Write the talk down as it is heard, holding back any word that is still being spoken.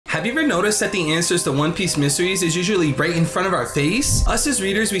Have you ever noticed that the answers to One Piece mysteries is usually right in front of our face? Us as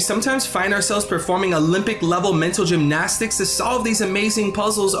readers, we sometimes find ourselves performing Olympic level mental gymnastics to solve these amazing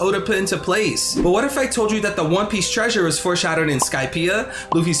puzzles Oda put into place. But what if I told you that the One Piece treasure was foreshadowed in Skypiea,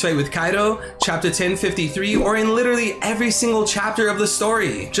 Luffy's fight with Kaido, chapter 1053, or in literally every single chapter of the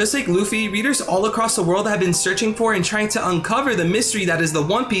story? Just like Luffy, readers all across the world have been searching for and trying to uncover the mystery that is the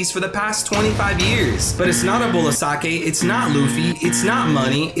One Piece for the past 25 years. But it's not a bowl of sake, it's not Luffy, it's not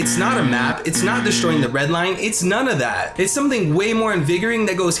money, it's not a map, it's not destroying the Red Line, it's none of that. It's something way more invigorating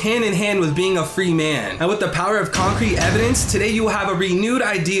that goes hand in hand with being a free man. And with the power of concrete evidence, today you will have a renewed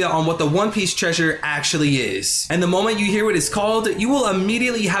idea on what the One Piece treasure actually is. And the moment you hear what it's called, you will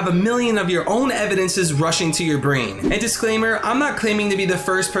immediately have a million of your own evidences rushing to your brain. And disclaimer, I'm not claiming to be the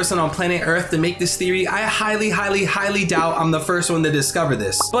first person on planet Earth to make this theory. I highly doubt I'm the first one to discover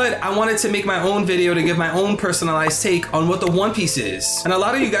this. But I wanted to make my own video to give my own personalized take on what the One Piece is. And a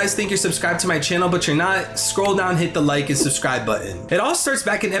lot of you guys think you're subscribed to my channel, but you're not. Scroll down, hit the like and subscribe button. It all starts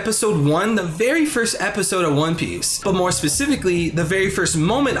back in episode 1, the very first episode of One Piece, but more specifically, the very first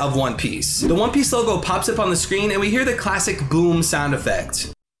moment of One Piece. The One Piece logo pops up on the screen and we hear the classic boom sound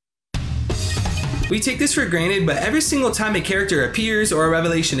effect. We take this for granted, but every single time a character appears or a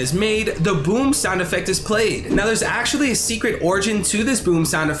revelation is made, the boom sound effect is played. Now there's actually a secret origin to this boom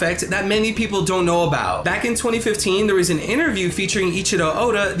sound effect that many people don't know about. Back in 2015, there was an interview featuring Ichiro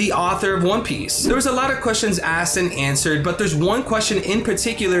Oda, the author of One Piece. There was a lot of questions asked and answered, but there's one question in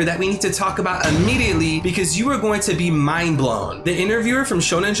particular that we need to talk about immediately because you are going to be mind blown. The interviewer from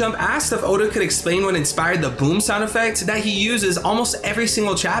Shonen Jump asked if Oda could explain what inspired the boom sound effect that he uses almost every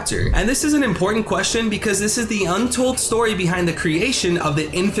single chapter. And this is an important question because this is the untold story behind the creation of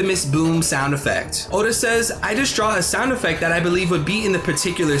the infamous boom sound effect. Oda says, I just draw a sound effect that I believe would be in the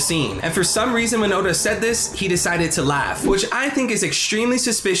particular scene. And for some reason when Oda said this, he decided to laugh, which I think is extremely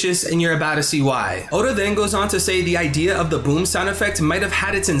suspicious and you're about to see why. Oda then goes on to say the idea of the boom sound effect might have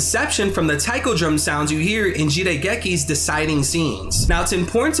had its inception from the taiko drum sounds you hear in Jiregeki's deciding scenes. Now it's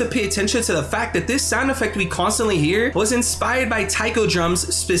important to pay attention to the fact that this sound effect we constantly hear was inspired by taiko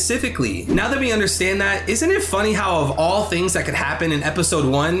drums specifically. Now that we understand that, isn't it funny how of all things that could happen in episode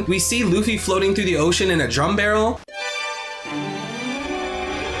 1, we see Luffy floating through the ocean in a drum barrel?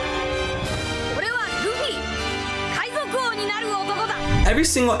 Every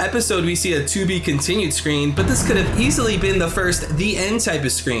single episode we see a to be continued screen, but this could have easily been the first the end type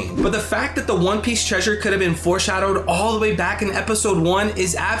of screen. But the fact that the One Piece treasure could have been foreshadowed all the way back in episode 1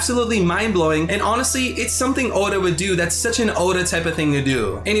 is absolutely mind-blowing, and honestly, it's something Oda would do. That's such an Oda type of thing to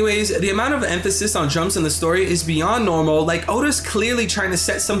do. Anyways, the amount of emphasis on drums in the story is beyond normal. Like, Oda's clearly trying to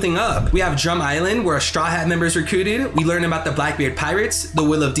set something up. We have Drum Island, where a Straw Hat member is recruited. We learn about the Blackbeard Pirates, the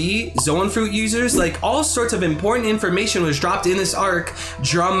Will of D, Zoan Fruit users. Like, all sorts of important information was dropped in this arc,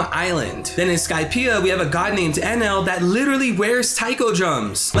 Drum Island. Then in Skypiea, we have a god named Enel that literally wears taiko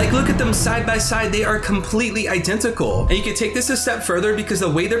drums. Like, look at them side by side, they are completely identical. And you can take this a step further because the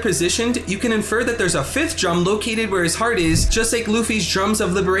way they're positioned, you can infer that there's a 5th drum located where his heart is, just like Luffy's drums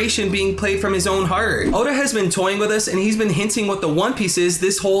of liberation being played from his own heart. Oda has been toying with us and he's been hinting what the One Piece is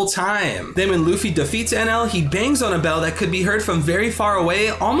this whole time. Then when Luffy defeats Enel, he bangs on a bell that could be heard from very far away,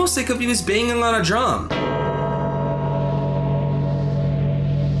 almost like if he was banging on a drum.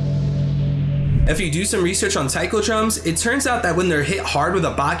 If you do some research on taiko drums, it turns out that when they're hit hard with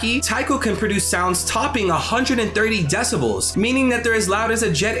a baki, taiko can produce sounds topping 130 decibels, meaning that they're as loud as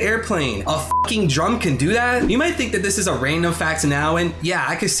a jet airplane. A fucking drum can do that? You might think that this is a random fact now, and yeah,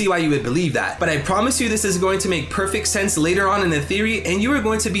 I can see why you would believe that, but I promise you this is going to make perfect sense later on in the theory, and you are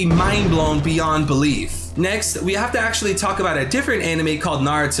going to be mind blown beyond belief. Next, we have to actually talk about a different anime called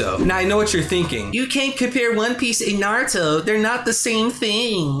Naruto. Now I know what you're thinking. You can't compare One Piece and Naruto, they're not the same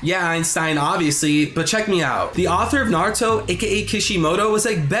thing. Yeah, Einstein, obviously, but check me out. The author of Naruto, aka Kishimoto, was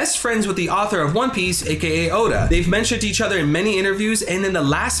like best friends with the author of One Piece, aka Oda. They've mentioned each other in many interviews, and in the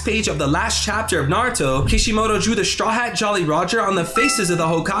last page of the last chapter of Naruto, Kishimoto drew the Straw Hat Jolly Roger on the faces of the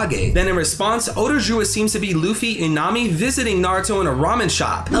Hokage. Then in response, Oda drew what seems to be Luffy and Nami visiting Naruto in a ramen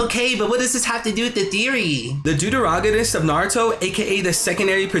shop. Okay, but what does this have to do with the theory? The deuteragonist of Naruto, aka the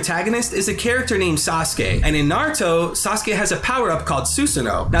secondary protagonist, is a character named Sasuke. And in Naruto, Sasuke has a power-up called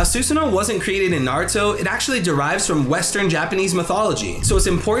Susanoo. Now, Susanoo wasn't created in Naruto, it actually derives from Western Japanese mythology. So it's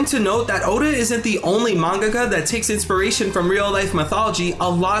important to note that Oda isn't the only mangaka that takes inspiration from real-life mythology. A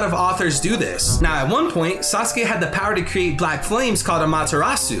lot of authors do this. Now, at one point, Sasuke had the power to create black flames called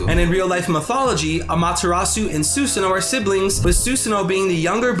Amaterasu. And in real-life mythology, Amaterasu and Susanoo are siblings, with Susanoo being the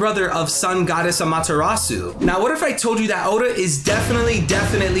younger brother of sun goddess Amaterasu Amaterasu. Now what if I told you that Oda is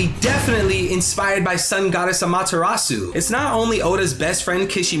definitely inspired by sun goddess Amaterasu? It's not only Oda's best friend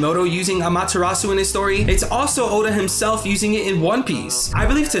Kishimoto using Amaterasu in his story, it's also Oda himself using it in One Piece. I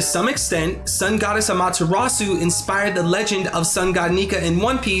believe to some extent, sun goddess Amaterasu inspired the legend of sun god Nika in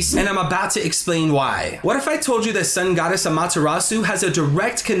One Piece, and I'm about to explain why. What if I told you that sun goddess Amaterasu has a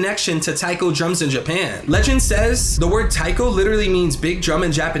direct connection to taiko drums in Japan? Legend says the word taiko literally means big drum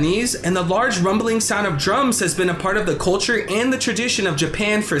in Japanese, and the large rumbling sound of drums has been a part of the culture and the tradition of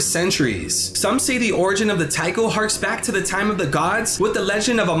Japan for centuries. Some say the origin of the taiko harks back to the time of the gods, with the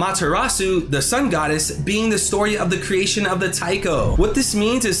legend of Amaterasu, the sun goddess, being the story of the creation of the taiko. What this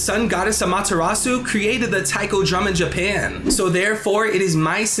means is sun goddess Amaterasu created the taiko drum in Japan. So therefore, it is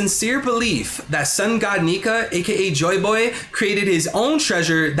my sincere belief that sun god Nika, aka Joy Boy, created his own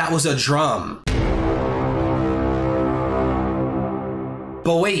treasure that was a drum.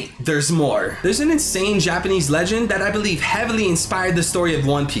 But wait, there's more. There's an insane Japanese legend that I believe heavily inspired the story of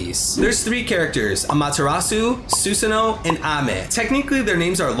One Piece. There's 3 characters, Amaterasu, Susanoo, and Ame. Technically, their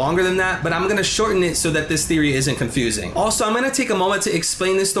names are longer than that, but I'm gonna shorten it so that this theory isn't confusing. Also, I'm gonna take a moment to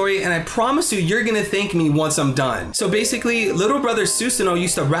explain this story, and I promise you're gonna thank me once I'm done. So basically, little brother Susanoo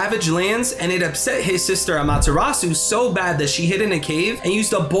used to ravage lands, and it upset his sister Amaterasu so bad that she hid in a cave and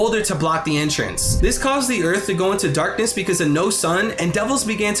used a boulder to block the entrance. This caused the earth to go into darkness because of no sun, and devils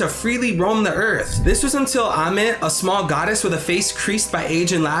began to freely roam the earth. This was until Ame, a small goddess with a face creased by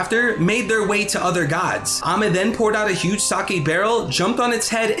age and laughter, made their way to other gods. Ame then poured out a huge sake barrel, jumped on its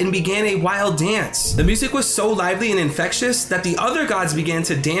head, and began a wild dance. The music was so lively and infectious that the other gods began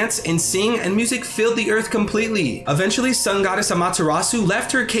to dance and sing, and music filled the earth completely. Eventually, sun goddess Amaterasu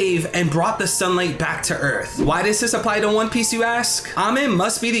left her cave and brought the sunlight back to earth. Why does this apply to One Piece, you ask? Ame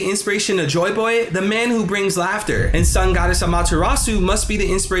must be the inspiration to Joy Boy, the man who brings laughter, and sun goddess Amaterasu must be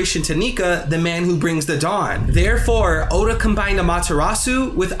the inspiration to Nika, the man who brings the dawn. Therefore, Oda combined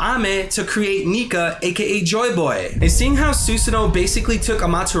Amaterasu with Ame to create Nika, aka Joy Boy. And seeing how Susanoo basically took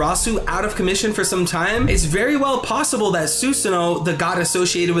Amaterasu out of commission for some time, it's very well possible that Susanoo, the god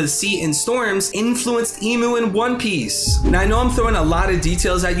associated with sea and storms, influenced Imu in One Piece. Now I know I'm throwing a lot of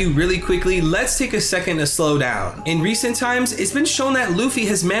details at you really quickly, let's take a second to slow down. In recent times, it's been shown that Luffy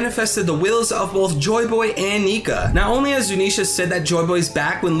has manifested the wills of both Joy Boy and Nika. Not only has Zunisha said that Joy Boy's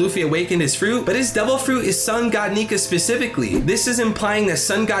back when Luffy awakened his fruit, but his devil fruit is sun god Nika specifically. This is implying that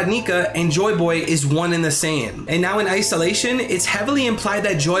sun god Nika and Joy Boy is one and the same. And now in isolation, it's heavily implied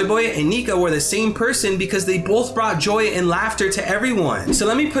that Joy Boy and Nika were the same person because they both brought joy and laughter to everyone. So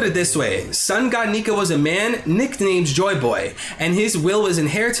let me put it this way, sun god Nika was a man nicknamed Joy Boy, and his will was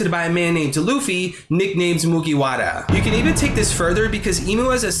inherited by a man named Luffy, nicknamed Mugiwara. You can even take this further because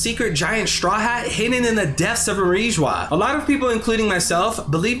Imu has a secret giant straw hat hidden in the depths of Arijwa. A lot of people, including myself,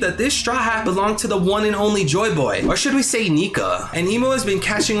 believe that this straw hat belonged to the one and only Joy Boy, or should we say Nika. And Imu has been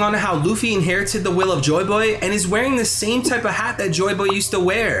catching on to how Luffy inherited the will of Joy Boy and is wearing the same type of hat that Joy Boy used to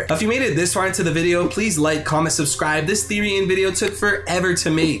wear. If you made it this far into the video, please like, comment, subscribe. This theory and video took forever to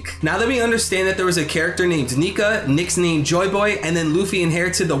make. Now that we understand that there was a character named Nika, Nick's named Joy Boy, and then Luffy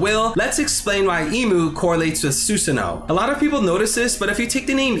inherited the will, let's explain why Imu correlates with Susanoo. A lot of people notice this, but if you take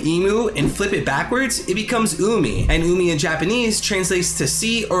the name Imu and flip it backwards, it becomes Umi, and Umi in Japanese translates to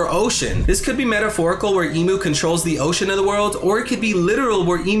sea or ocean. This could be metaphorical where Imu controls the ocean of the world, or it could be literal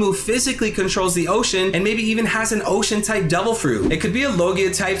where Imu physically controls the ocean and maybe even has an ocean type devil fruit. It could be a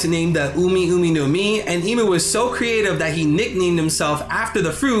Logia type named the Umi no Mi, and Imu was so creative that he nicknamed himself after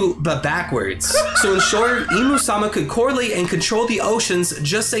the fruit but backwards. So in short, Imu-sama could correlate and control the oceans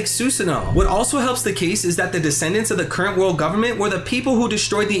just like Susanoo. What also helps the case is that the descendants of the current world government were the people who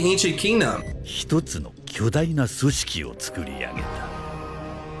destroyed the ancient kingdom. 一つの巨大な組織を作り上げた。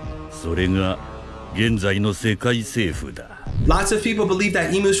それが現在の世界政府だ。 Lots of people believe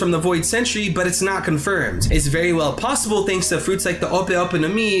that Imu's from the Void Century, but it's not confirmed. It's very well possible thanks to fruits like the Ope Ope no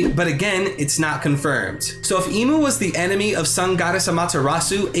Mi, but again, it's not confirmed. So if Imu was the enemy of sun goddess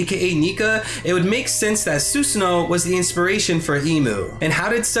Amaterasu, aka Nika, it would make sense that Susanoo was the inspiration for Imu. And how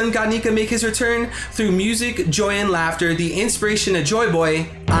did sun god Nika make his return? Through music, joy, and laughter, the inspiration to Joy Boy,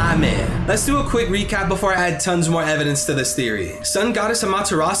 Ame. Let's do a quick recap before I add tons more evidence to this theory. Sun goddess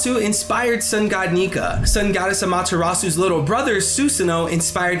Amaterasu inspired sun god Nika. Sun goddess Amaterasu's little brother Susanoo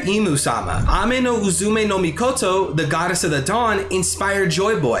inspired Imu-sama. Ame no Uzume no Mikoto, the goddess of the dawn, inspired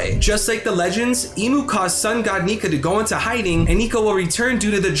Joy Boy. Just like the legends, Imu caused sun god Nika to go into hiding, and Nika will return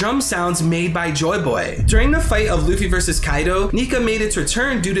due to the drum sounds made by Joy Boy. During the fight of Luffy vs Kaido, Nika made its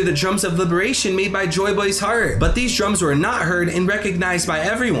return due to the drums of liberation made by Joy Boy's heart. But these drums were not heard and recognized by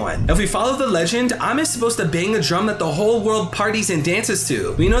everyone everyone. If we follow the legend, Ame is supposed to bang a drum that the whole world parties and dances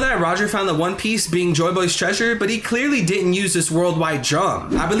to. We know that Roger found the One Piece being Joy Boy's treasure, but he clearly didn't use this worldwide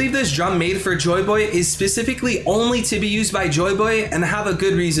drum. I believe this drum made for Joy Boy is specifically only to be used by Joy Boy, and I have a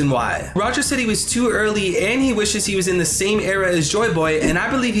good reason why. Roger said he was too early and he wishes he was in the same era as Joy Boy, and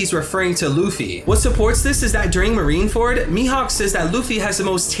I believe he's referring to Luffy. What supports this is that during Marineford, Mihawk says that Luffy has the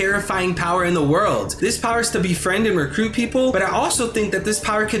most terrifying power in the world. This power is to befriend and recruit people, but I also think that this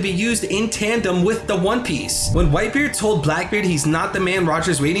power could be used in tandem with the One Piece. When Whitebeard told Blackbeard he's not the man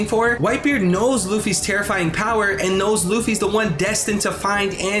Roger's waiting for, Whitebeard knows Luffy's terrifying power and knows Luffy's the one destined to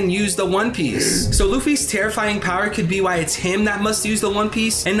find and use the One Piece. So Luffy's terrifying power could be why it's him that must use the One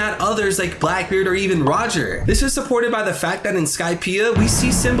Piece and not others like Blackbeard or even Roger. This is supported by the fact that in Skypiea, we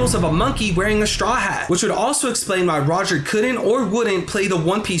see symbols of a monkey wearing a straw hat, which would also explain why Roger couldn't or wouldn't play the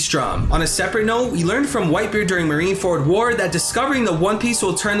One Piece drum. On a separate note, we learned from Whitebeard during Marineford War that discovering the One Piece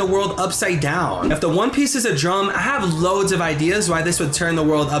will turn the world upside down. If the One Piece is a drum, I have loads of ideas why this would turn the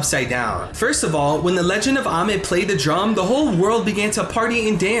world upside down. First of all, when the legend of Ame played the drum, the whole world began to party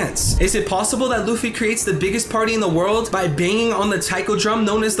and dance. Is it possible that Luffy creates the biggest party in the world by banging on the taiko drum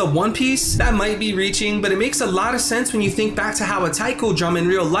known as the One Piece? That might be reaching, but it makes a lot of sense when you think back to how a taiko drum in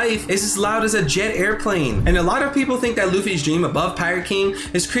real life is as loud as a jet airplane. And a lot of people think that Luffy's dream above Pirate King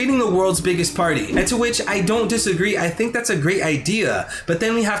is creating the world's biggest party, and to which I don't disagree. I think that's a great idea, but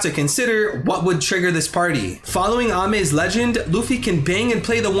then we have to consider what would trigger this party. Following Ame's legend, Luffy can bang and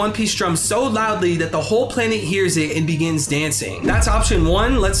play the One Piece drum so loudly that the whole planet hears it and begins dancing. That's option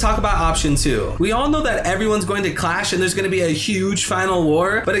one. Let's talk about option two. We all know that everyone's going to clash and there's going to be a huge final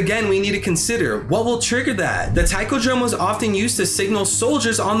war, but again, we need to consider what will trigger that. The taiko drum was often used to signal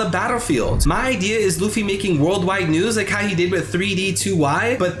soldiers on the battlefield. My idea is Luffy making worldwide news like how he did with 3D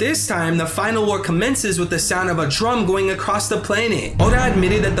 2Y, but this time the final war commences with the sound of a drum going across the planet. Oda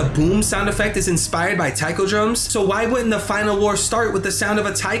admitted that the boom sound effect is inspired by taiko drums, so why wouldn't the final war start with the sound of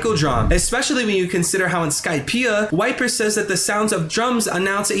a taiko drum? Especially when you consider how in Skypiea, Whitebeard says that the sounds of drums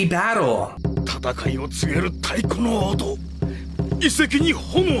announce a battle.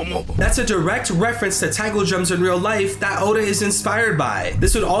 That's a direct reference to taiko drums in real life that Oda is inspired by.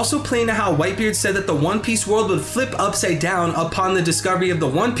 This would also play into how Whitebeard said that the One Piece world would flip upside down upon the discovery of the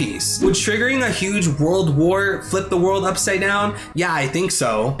One Piece. Would triggering a huge world war flip the world upside down? Yeah, I think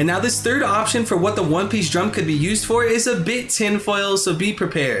so. And now this third option for what the One Piece drum could be used for is a bit tinfoil, so be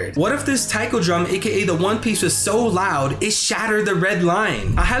prepared. What if this taiko drum, aka the One Piece, was so loud it shattered the red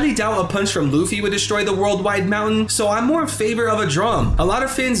line? I highly doubt a punch from Luffy would destroy the worldwide mountain, so I'm more in favor of a drum. A lot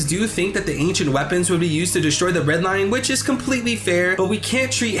of fans do think that the ancient weapons would be used to destroy the red line, which is completely fair, but we can't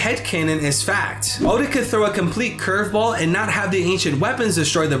treat headcanon as fact. Oda could throw a complete curveball and not have the ancient weapons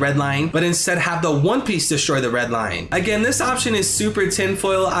destroy the red line, but instead have the One Piece destroy the red line. Again, this option is super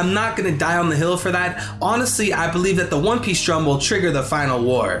tinfoil. I'm not gonna die on the hill for that. Honestly, I believe that the One Piece drum will trigger the final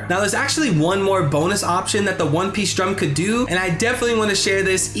war. Now, there's actually one more bonus option that the One Piece drum could do, and I definitely want to share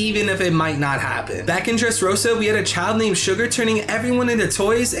this even if it might not happen. Back in Dressrosa, we had a child named Sugar turning everyone into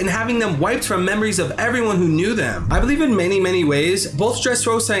toys and having them wiped from memories of everyone who knew them. I believe in many ways, both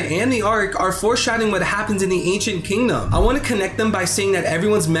Dressrosa and the arc are foreshadowing what happens in the ancient kingdom. I want to connect them by saying that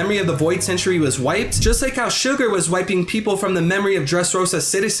everyone's memory of the Void Century was wiped, just like how Sugar was wiping people from the memory of Dressrosa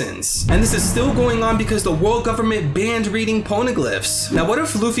citizens. And this is still going on because the world government banned reading poneglyphs. Now, what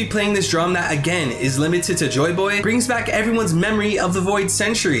if Luffy playing this drum that again is limited to Joy Boy brings back everyone's memory of the Void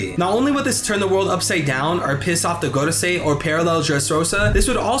Century? Not only would this turn the world upside down or piss off the Gorosei or parallel Dressrosa, this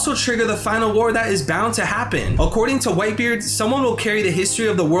would also trigger the final war that is bound to happen. According to Whitebeard, someone will carry the history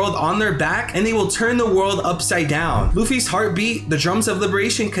of the world on their back and they will turn the world upside down. Luffy's heartbeat, the drums of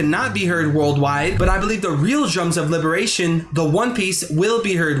liberation, cannot be heard worldwide, but I believe the real drums of liberation, the One Piece, will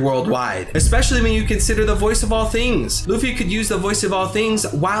be heard worldwide, especially when you consider the voice of all things. Luffy could use the voice of all things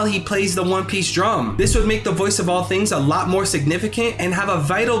while he plays the One Piece drum. This would make the voice of all things a lot more significant and have a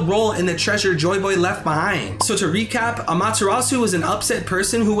vital role in the treasure Joy Boy left behind. So to recap, Amaterasu was an upset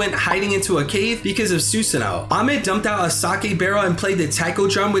person who went hiding into a cave because of Susanoo. Ame dumped out a sake barrel and played the taiko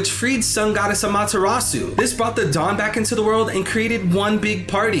drum, which freed sun goddess Amaterasu. This brought the dawn back into the world and created one big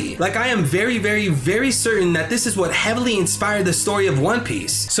party. Like, I am very certain that this is what heavily inspired the story of One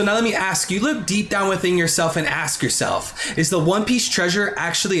Piece. So now let me ask you, look deep down within yourself and ask yourself, is the One Piece treasure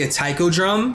actually a taiko drum?